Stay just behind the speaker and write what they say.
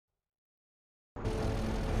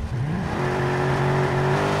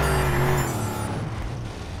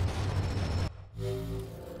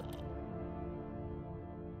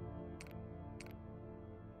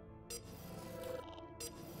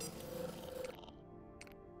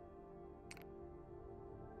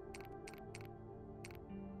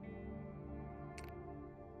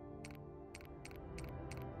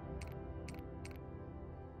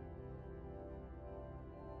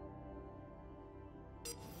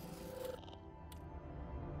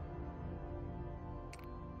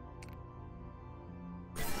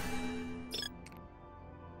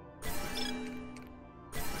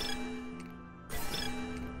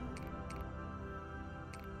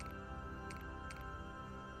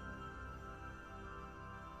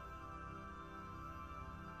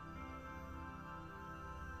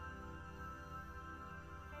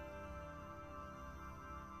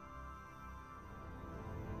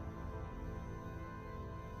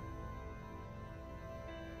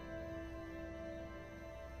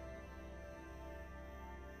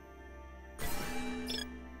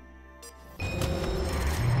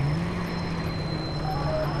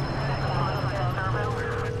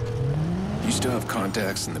You still have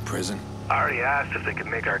contacts in the prison? I already asked if they could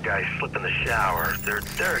make our guys slip in the shower. They're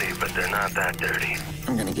dirty, but they're not that dirty.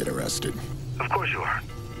 I'm gonna get arrested. Of course you are.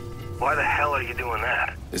 Why the hell are you doing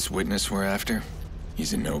that? This witness we're after,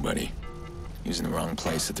 he's a nobody. He was in the wrong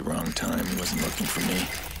place at the wrong time. He wasn't looking for me.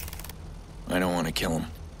 I don't want to kill him.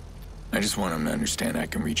 I just want him to understand I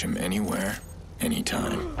can reach him anywhere,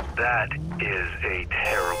 anytime. That is a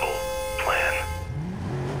terrible plan.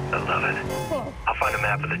 I love it. I'll find a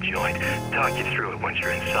map of the joint, talk you through it once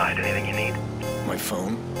you're inside. Anything you need? My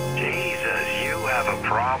phone? Jesus, you have a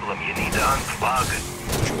problem. You need to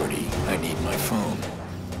unplug. Jordy, I need my phone.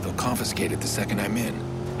 They'll confiscate it the second I'm in.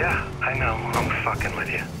 Yeah, I know. I'm fucking with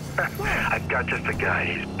you. I've got just a guy.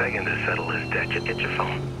 He's begging to settle his debt. Just get your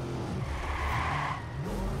phone.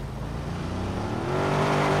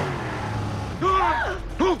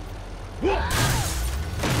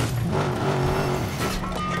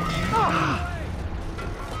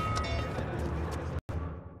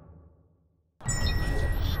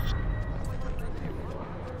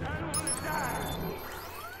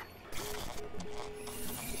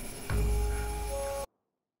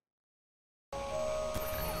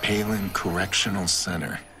 Palin Correctional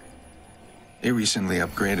Center. They recently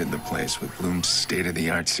upgraded the place with Bloom's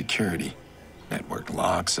state-of-the-art security. Network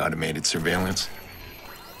locks, automated surveillance.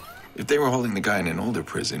 If they were holding the guy in an older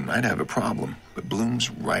prison, I'd have a problem. But Bloom's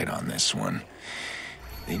right on this one.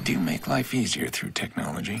 They do make life easier through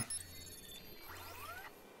technology.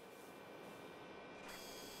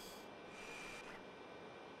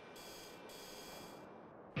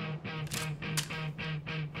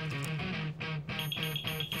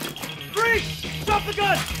 Stop the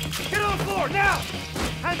gun! Get on the floor, now!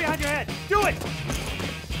 Hand behind your head! Do it!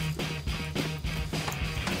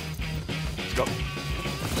 Let's go.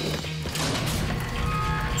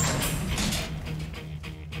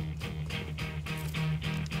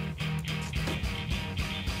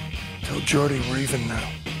 Tell Jordy we're even now.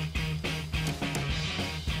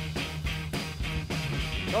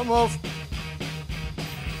 Don't move.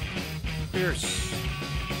 Pierce.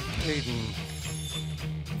 Hayden.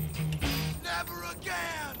 Never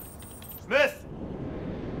again! Smith!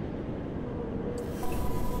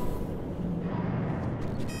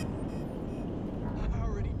 I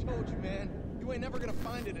already told you, man. You ain't never gonna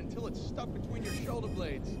find it until it's stuck between your shoulder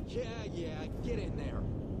blades. Yeah, get in there.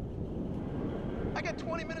 I got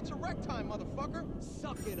 20 minutes of rec time, motherfucker.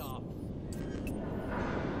 Suck it up.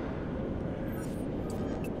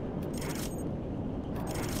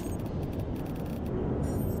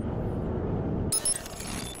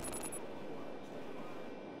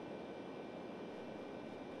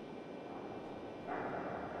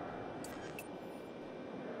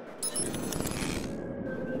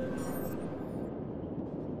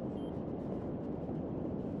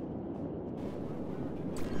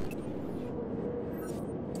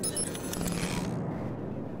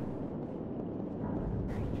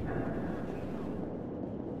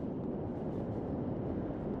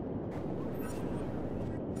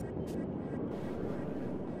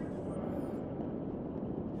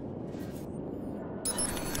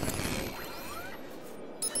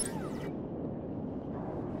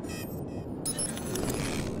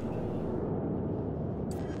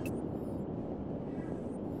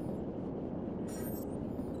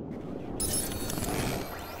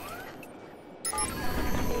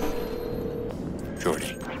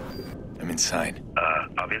 Jordy, I'm inside.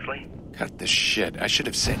 Obviously? Cut the shit. I should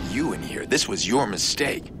have sent you in here. This was your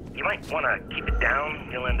mistake. You might want to keep it down.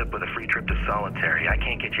 You'll end up with a free trip to solitary. I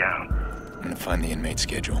can't get you out. I'm gonna find the inmate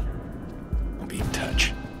schedule. I'll be in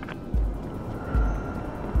touch.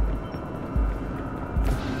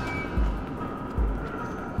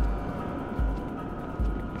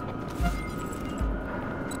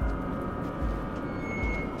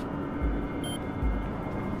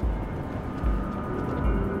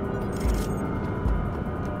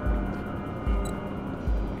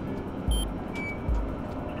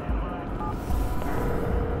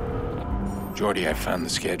 Jordy, I found the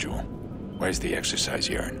schedule. Where's the exercise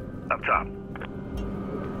yard? Up top.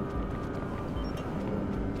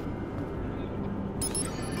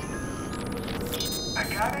 I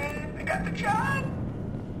got it. I got the job.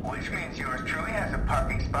 Which means yours truly has a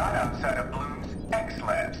parking spot outside of Bloom's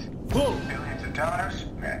X-Labs. Whoa! Billions of dollars,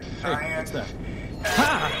 that's science. What's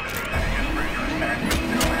that?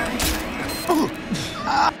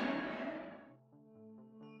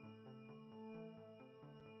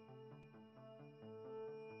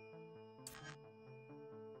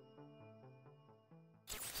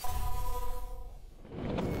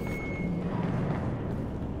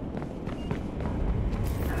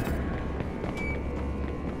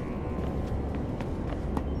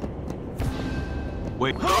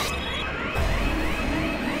 Wait.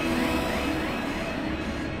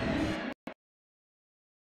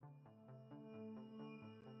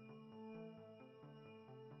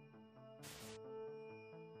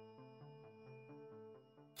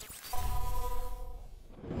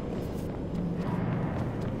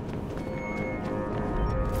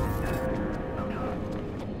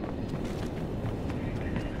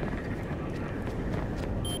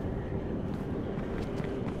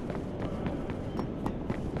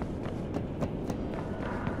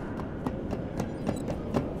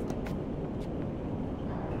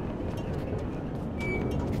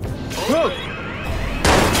 Who's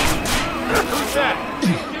that?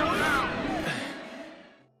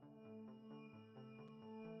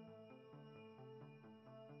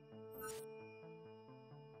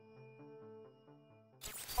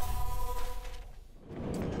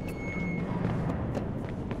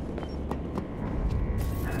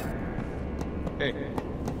 Hey, I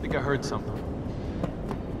think I heard something.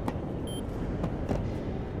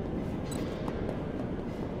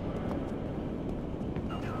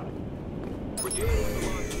 We're dealing with the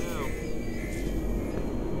boss now.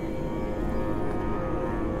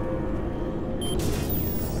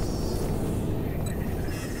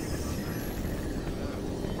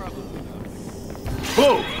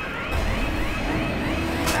 Whoa!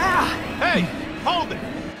 Ah! Hey! Hold it!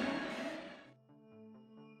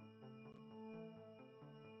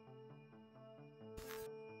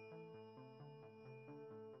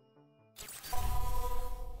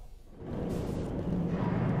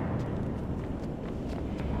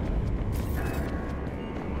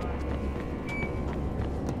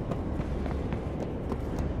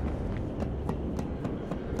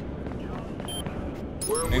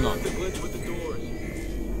 Hang on. The glitch with the doors.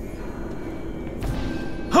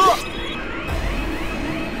 Huh!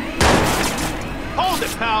 Hold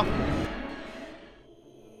it, pal!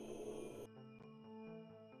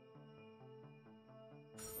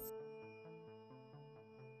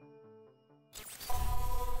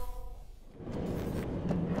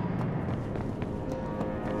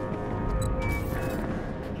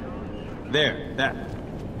 There, that.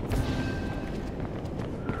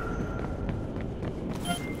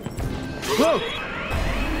 Whoa!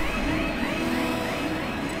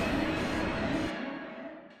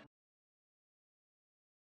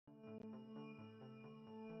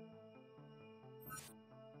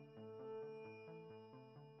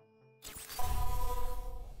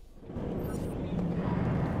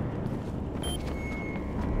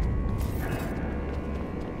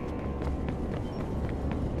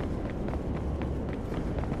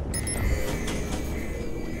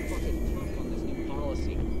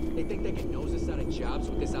 They think they can nose us out of jobs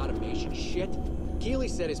with this automation shit? Keeley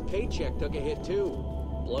said his paycheck took a hit too.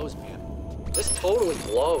 Blows, man. This totally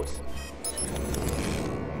blows.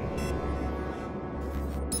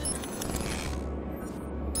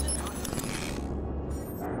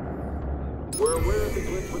 We're aware of the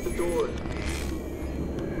glitch with the doors.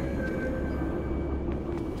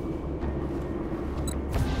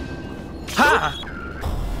 Ha!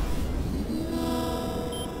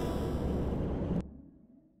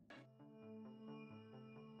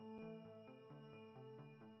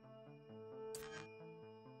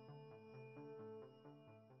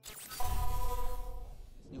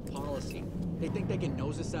 They think they can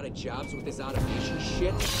nose us out of jobs with this automation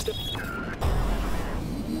shit? This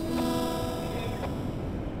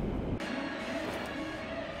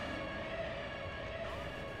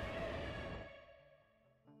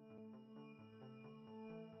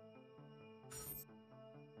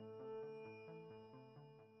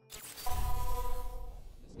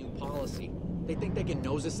new policy. They think they can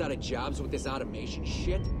nose us out of jobs with this automation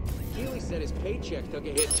shit? Keeley said his paycheck took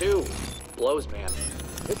a hit too. Blows, man.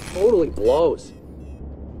 It totally blows.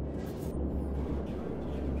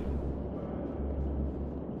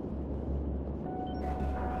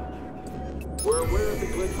 We're aware of the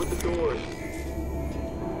glitch with the doors.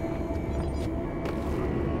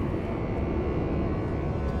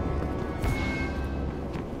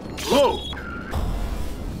 Whoa!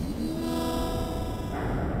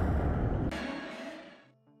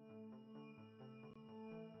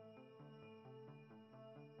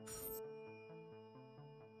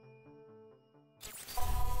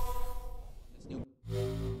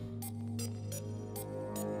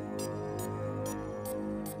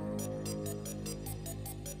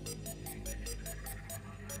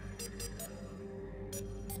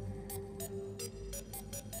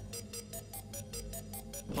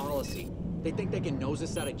 Policy. They think they can nose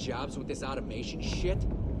us out of jobs with this automation shit?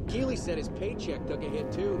 Keeley said his paycheck took a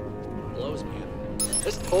hit too. Blows, man.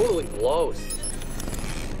 This totally blows.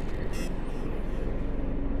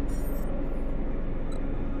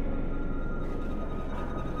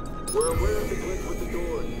 We're aware of the glitch with the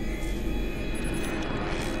door.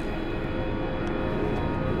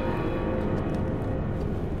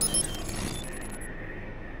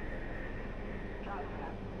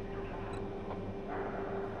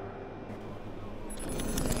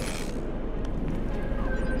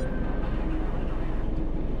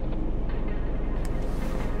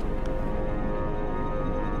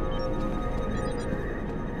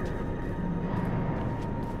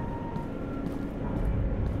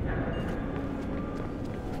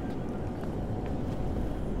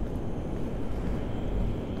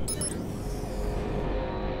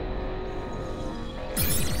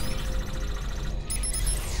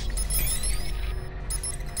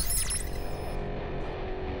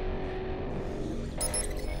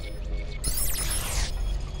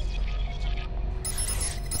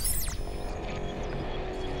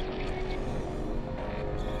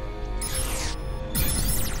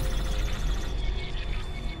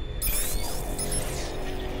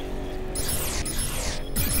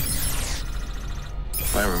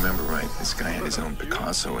 If I remember right, this guy had his own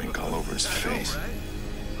Picasso ink all over his face.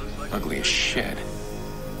 Ugly as shit.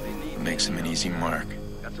 It makes him an easy mark.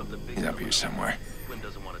 He's up here somewhere. Quinn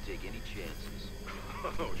doesn't want to take any chances.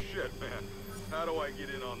 Oh, shit, man. How do I get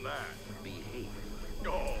in on that? Behave.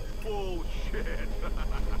 Oh, bullshit.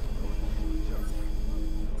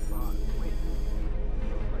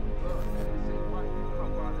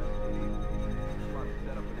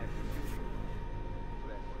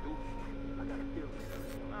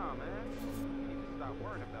 Nah, man. You need to stop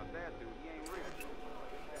worrying about that dude. He ain't real.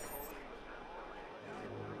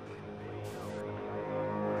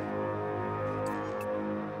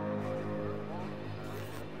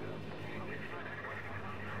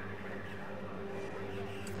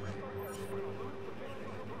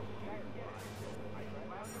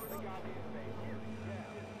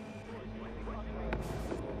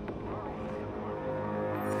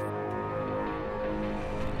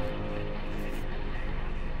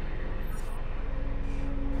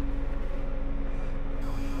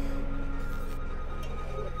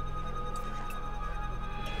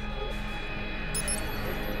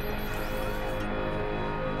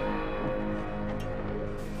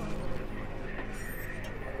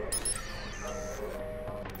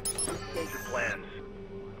 Change your plans.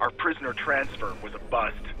 Our prisoner transfer was a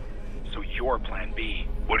bust. So your plan B.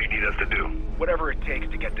 What do you need us to do? Whatever it takes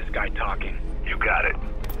to get this guy talking. You got it.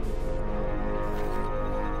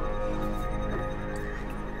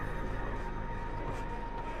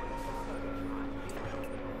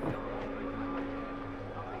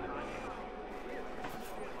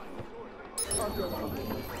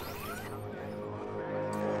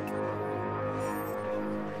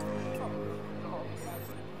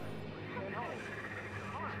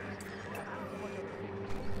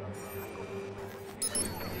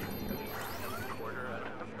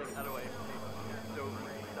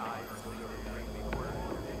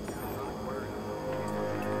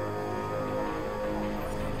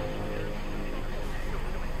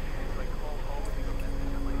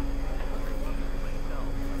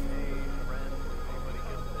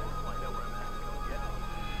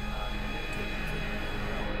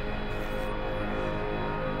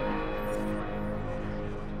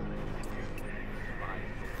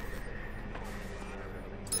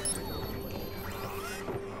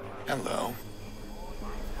 Hello.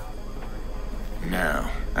 Now,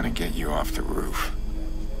 how to get you off the roof.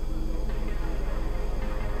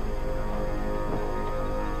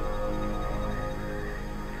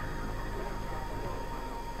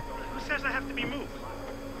 Who says I have to be moved?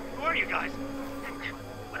 Who are you guys?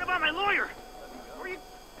 What about my lawyer? Where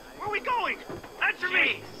are we going? Answer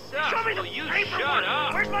me! Show me the paperwork! Shut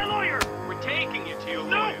up! Where's my lawyer? We're taking you to your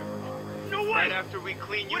No! lawyer. No way! Right after we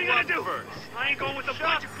clean you What are you up gonna do? first. I ain't going with a Shut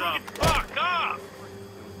bunch of the crooked... fuck up!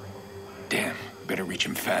 Damn, better reach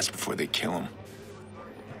him fast before they kill him.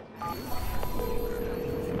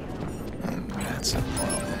 And that's a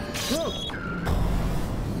problem.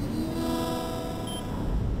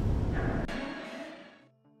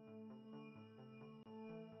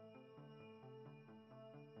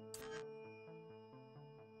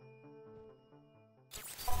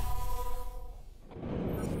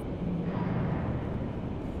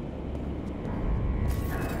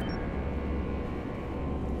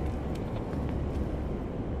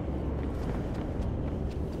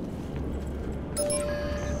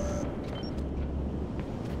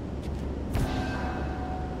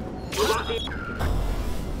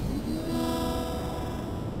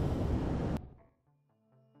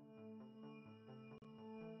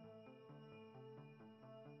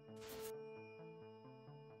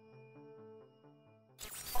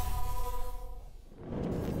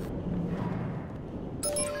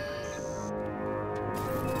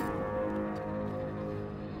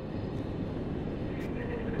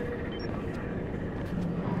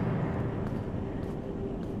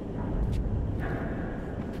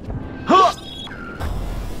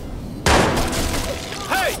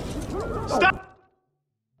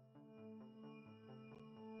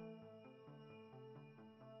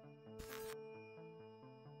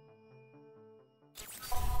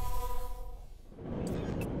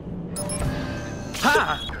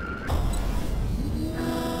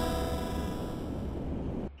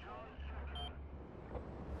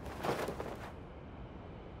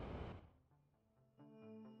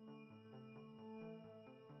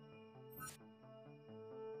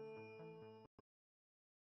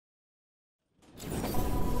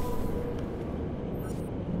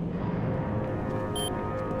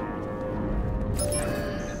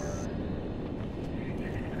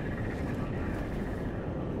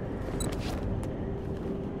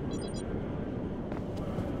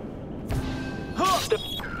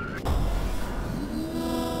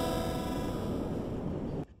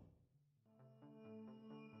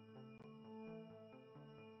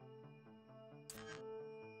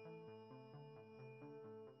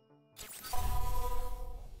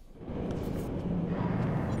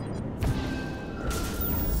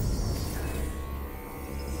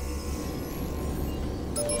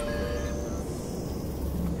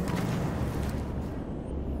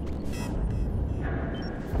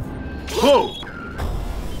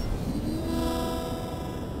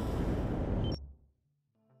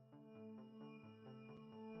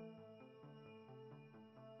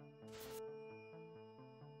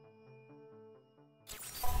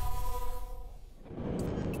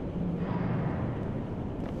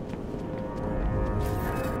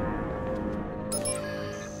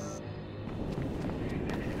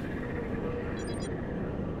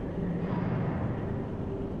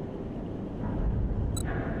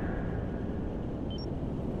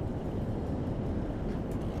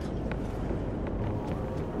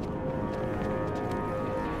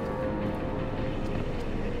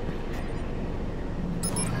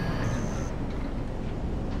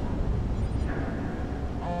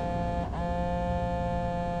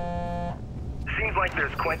 like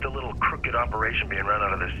there's quite the little crooked operation being run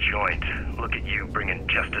out of this joint. Look at you bringing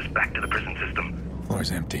justice back to the prison system.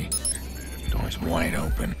 Floor's empty. Door's wide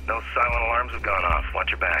open. No silent alarms have gone off.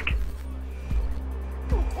 Watch your back.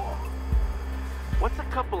 What's a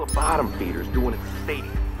couple of bottom feeders doing at the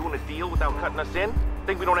stadium? Doing a deal without cutting us in?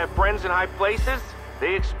 Think we don't have friends in high places?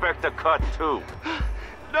 They expect a cut, too.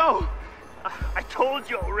 No! I told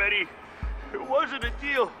you already. It wasn't a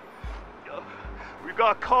deal. We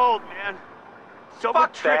got called, man. Someone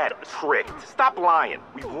Fuck tricked that. us. Tricked. Stop lying.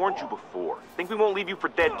 We warned you before. Think we won't leave you for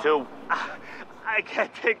dead, too? I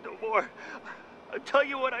can't take no more. I'll tell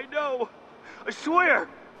you what I know. I swear.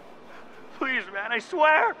 Please, man, I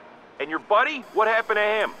swear. And your buddy? What happened to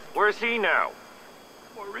him? Where's he now?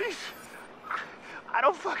 Maurice? I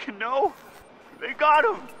don't fucking know. They got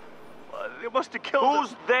him. They must have killed him.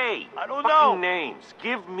 Who's they? I don't Fucking know. names.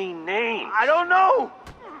 Give me names. I don't know.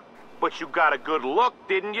 But you got a good look,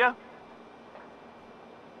 didn't you?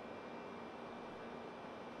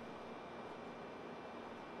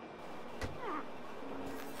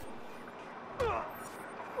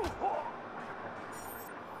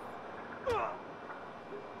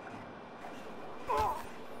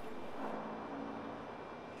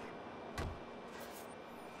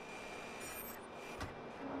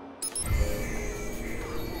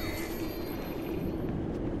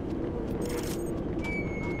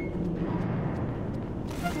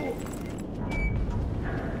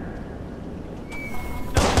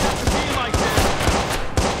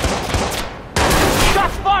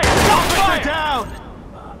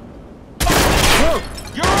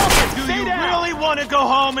 Go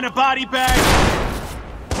home in a body bag.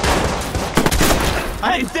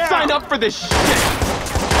 I didn't sign up for this shit.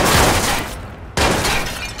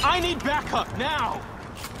 I need backup now.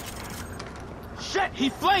 Shit, he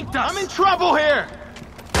flanked us. I'm in trouble here.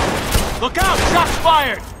 Look out, shots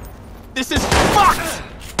fired. This is fucked.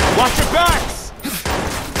 Watch your backs.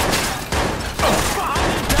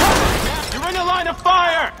 You're in the line of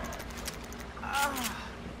fire.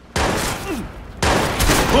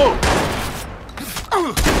 Whoa.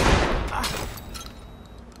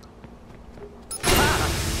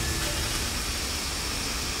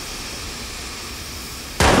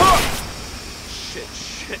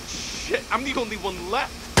 Shit. I'm the only one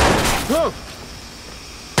left.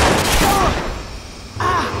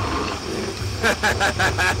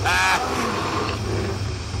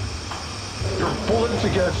 Your bullets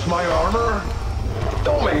against my armor?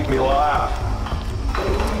 Don't make me laugh.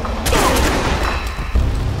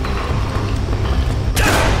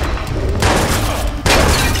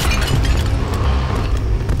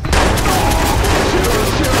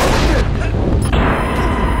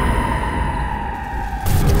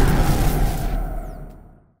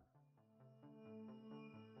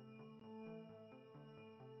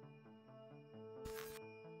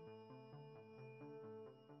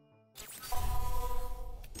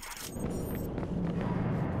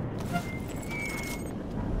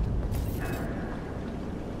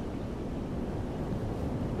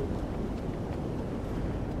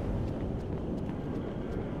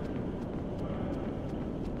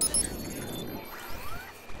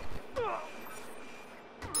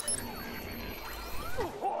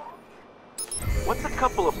 What's a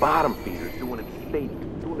couple of bottom feeders doing at the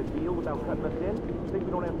stadium? Doing a deal without cutting us in? Think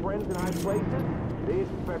we don't have friends in high places? They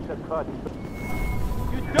expect a cut.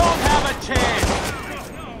 You don't have a chance.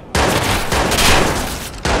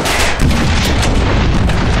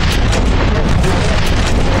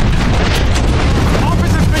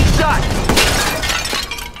 Officer's been shot.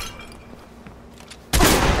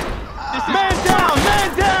 Man down! Man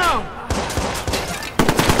down!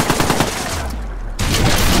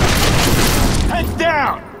 Heads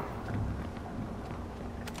down!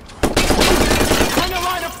 Bring a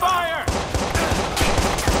line of fire!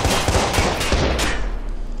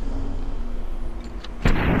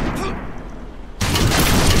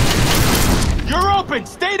 You're open!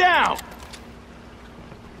 Stay down!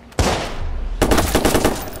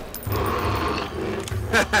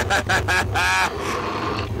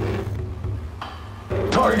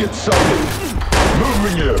 Target sighted.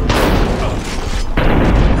 Moving you.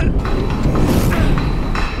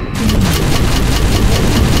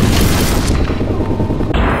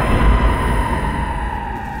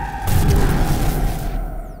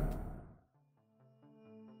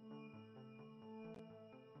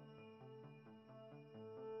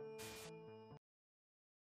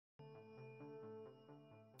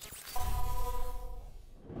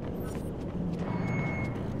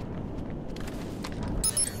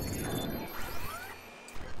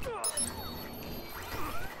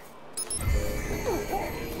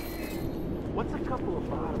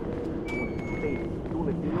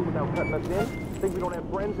 in? Think we don't have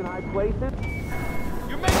friends in high places?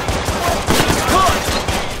 You're making me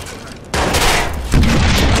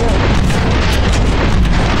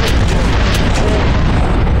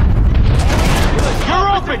You're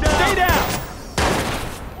open! Stay down!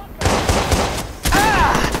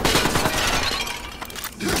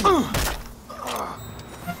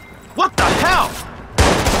 What the hell?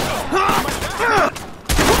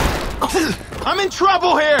 I'm in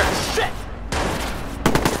trouble here! Shit!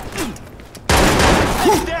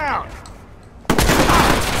 He's down!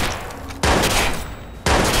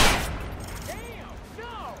 Damn,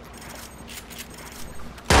 no!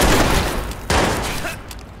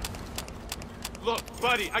 Look,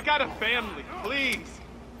 buddy, I got a family. Please.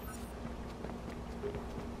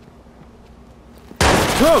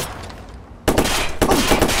 Whoa!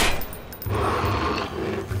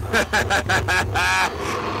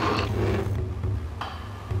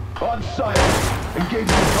 On sight. Engage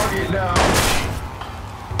the target now.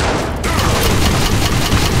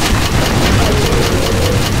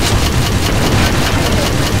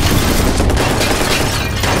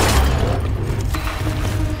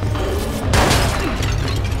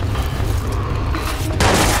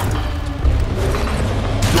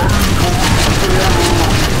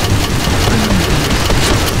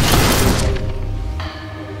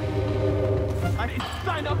 I didn't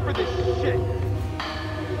sign up for this shit!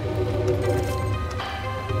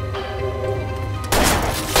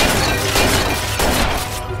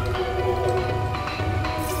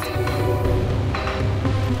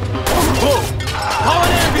 Whoa! Call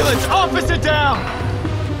an ambulance! Officer down!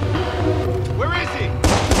 Where is he?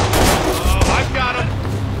 Oh, I've got him.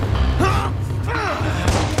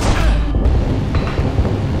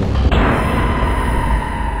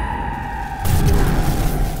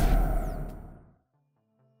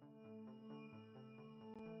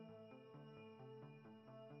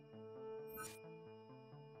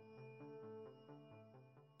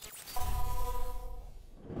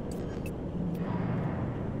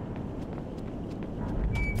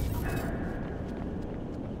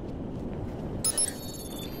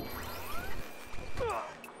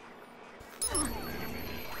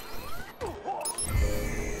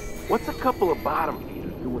 What's a couple of bottom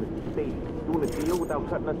feeders doing at the station? Doing a deal without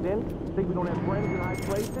cutting us in? Think we don't have friends in high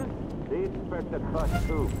places? They expect a cut,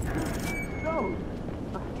 too. No!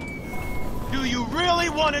 Do you really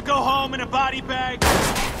want to go home in a body bag?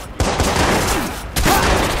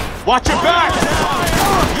 Watch your back!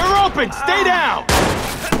 You're open! Stay down!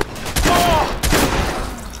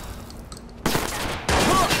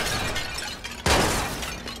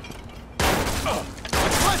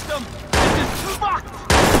 Custom! This is fucked!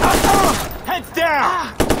 Heads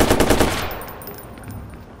down!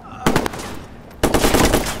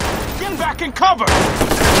 Get back in cover!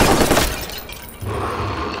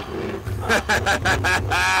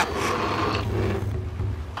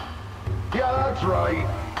 Yeah, that's right.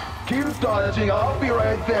 Keep dodging, I'll be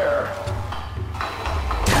right there.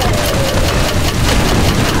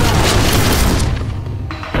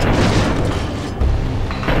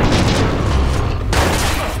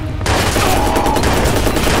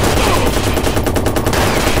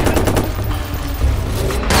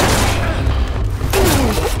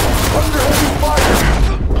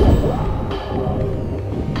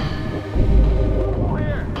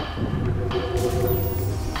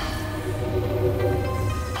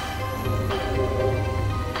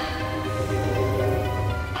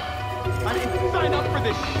 I didn't sign up for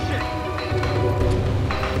this shit!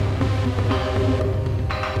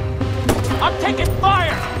 I'm taking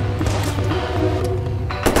fire!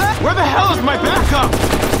 Where the hell is my backup?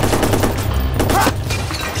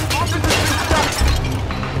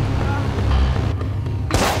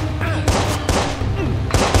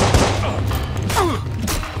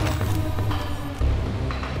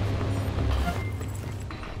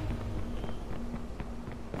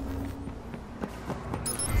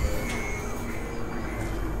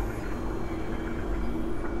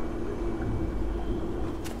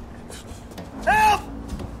 Help!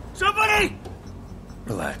 Somebody!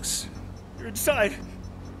 Relax. You're inside.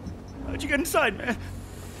 How'd you get inside, man?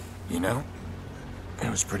 You know, it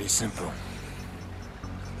was pretty simple.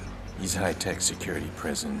 These high-tech security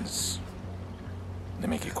prisons, they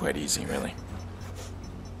make it quite easy, really.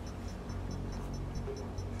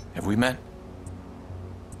 Have we met?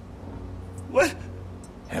 What?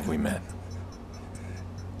 Have we met?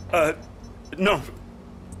 No.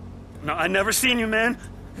 No, I never seen you, man.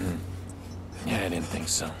 Yeah, I didn't think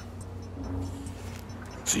so.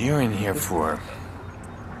 So you're in here for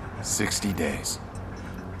 60 days.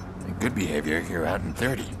 In good behavior, you're out in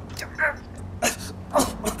 30.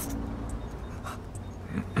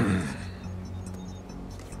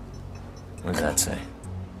 What does that say?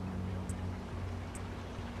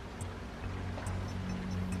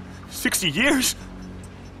 60 years?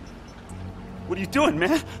 What are you doing,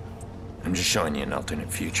 man? I'm just showing you an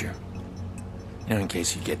alternate future. You know, in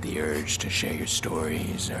case you get the urge to share your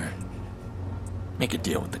stories or make a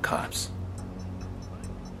deal with the cops.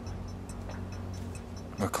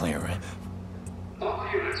 We're clear, right? All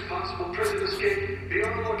units, possible prison escape. Be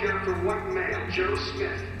on the lookout for white male Joe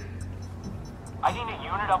Smith. I need a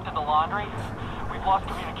unit up to the laundry. We've lost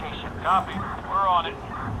communication. Copy. We're on it.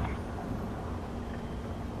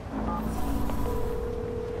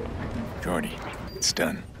 Jordy, it's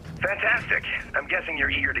done. Fantastic. I'm guessing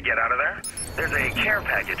you're eager to get out of there? There's a care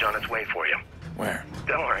package on its way for you. Where?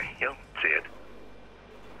 Don't worry, you'll see it.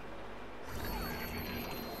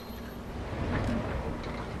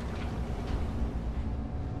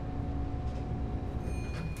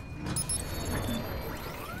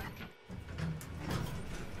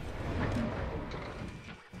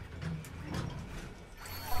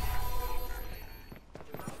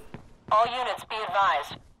 All units be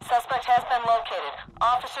advised. Suspect has been located.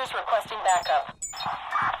 Officers requesting backup.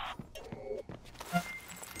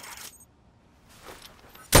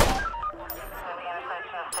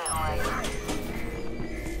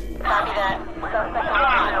 Copy that. Suspect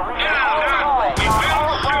on the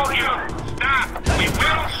We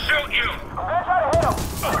will shoot you! I'm gonna try to hit him.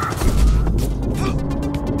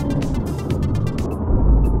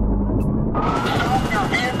 Stop your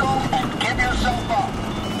vehicle and give yourself up.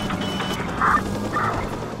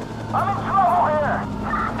 I'm in trouble here.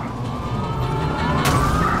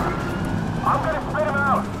 I'm gonna spit him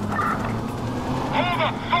out. Hold the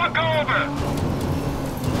fuck over!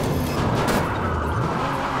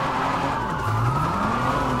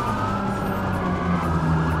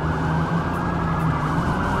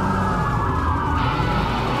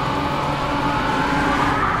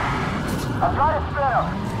 I'm trying to spit him.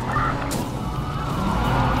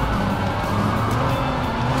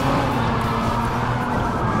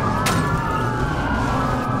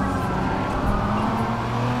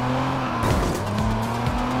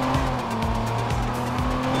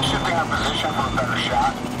 Shifting our position for a better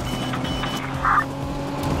shot.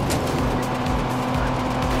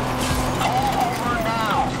 Pull over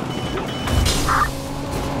now.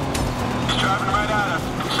 He's driving right at us,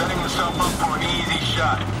 setting himself up for an easy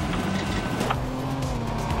shot.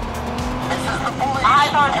 This is the police. A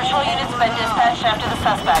high-powered patrol unit's been dispatched after the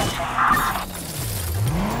suspect.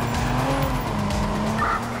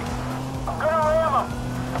 I'm gonna ram him.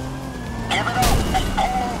 Give it up and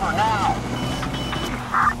pull over now.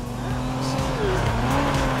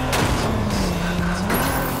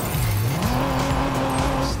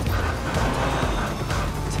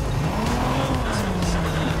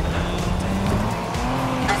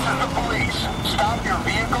 This is the police. Stop your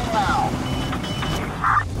vehicle now.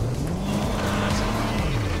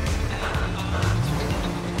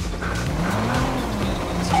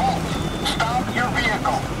 Halt. Stop your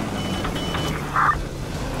vehicle.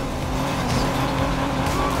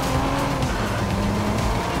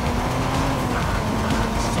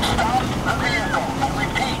 Stop the vehicle. I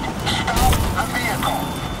repeat, stop the vehicle.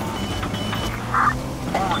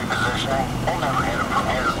 We're repositioning. We'll never hit him from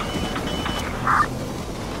here.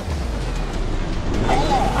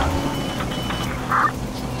 Pull over.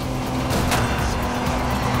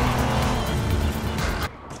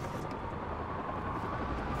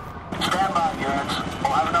 Stand by, units.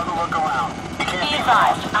 We'll have another look around. You can't Be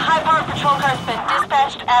advised, a high-powered patrol car has been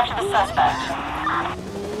dispatched after the suspect.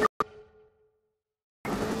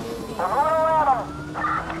 We're going to ram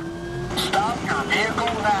him. stop your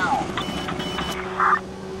vehicle now.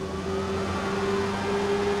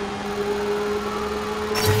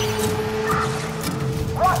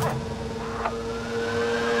 Watch it!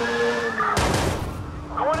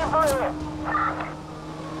 Going in for a hit.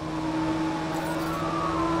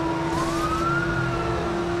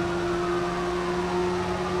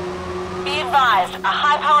 Be advised, a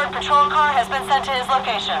high-powered patrol car has been sent to his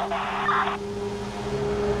location.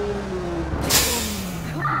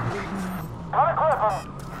 Gotta clip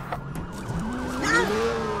him.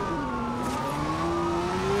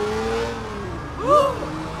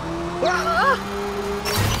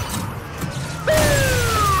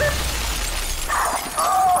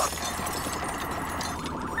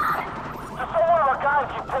 Just so one of our guys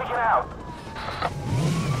get taken out.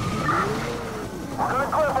 We're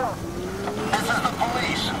gonna clip him. This is the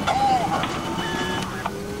police. Pull over.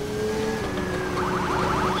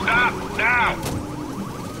 Stop now!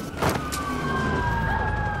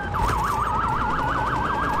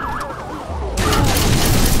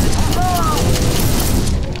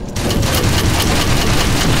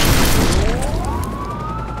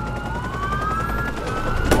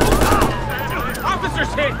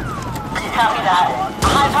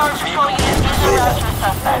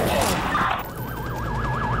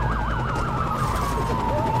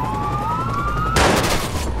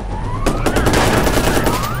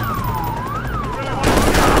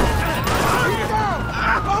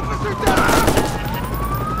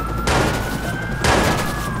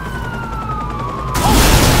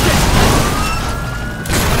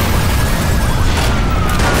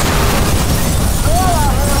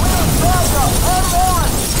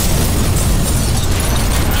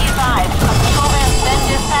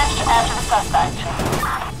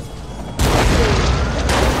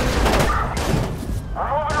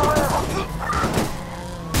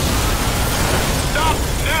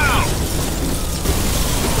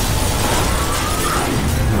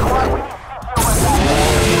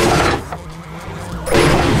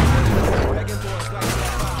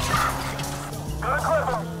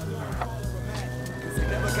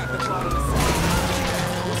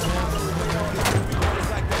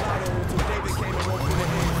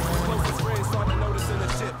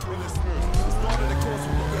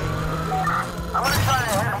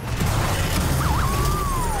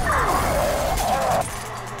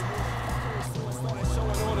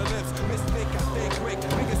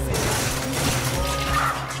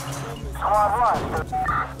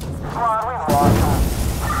 Squad, we lost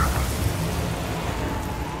him.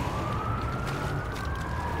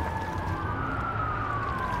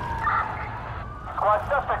 Squad,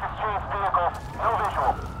 suspect has changed vehicle. No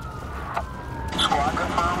visual. Squad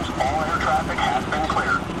confirms all air traffic has been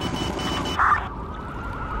cleared.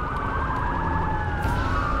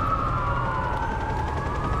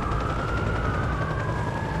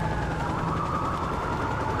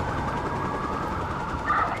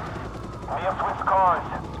 We have switched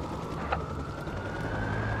cars.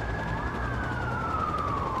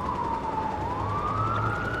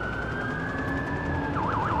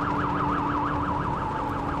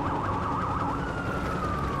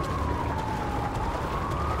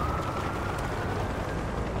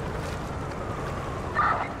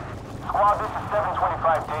 Squad, this is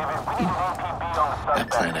 725, David. We need an APB on the That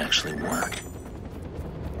suspect. plan actually worked.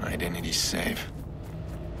 Identity safe.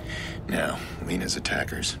 Now, Lena's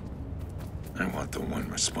attackers. I want the one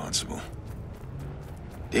responsible.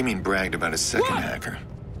 Damien bragged about a second hacker.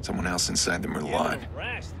 Someone else inside the Merlot.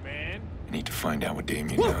 Rest, man. I need to find out what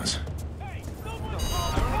Damien knows. Hey, no more. You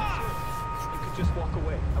could just walk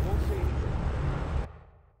away. I won't say anything.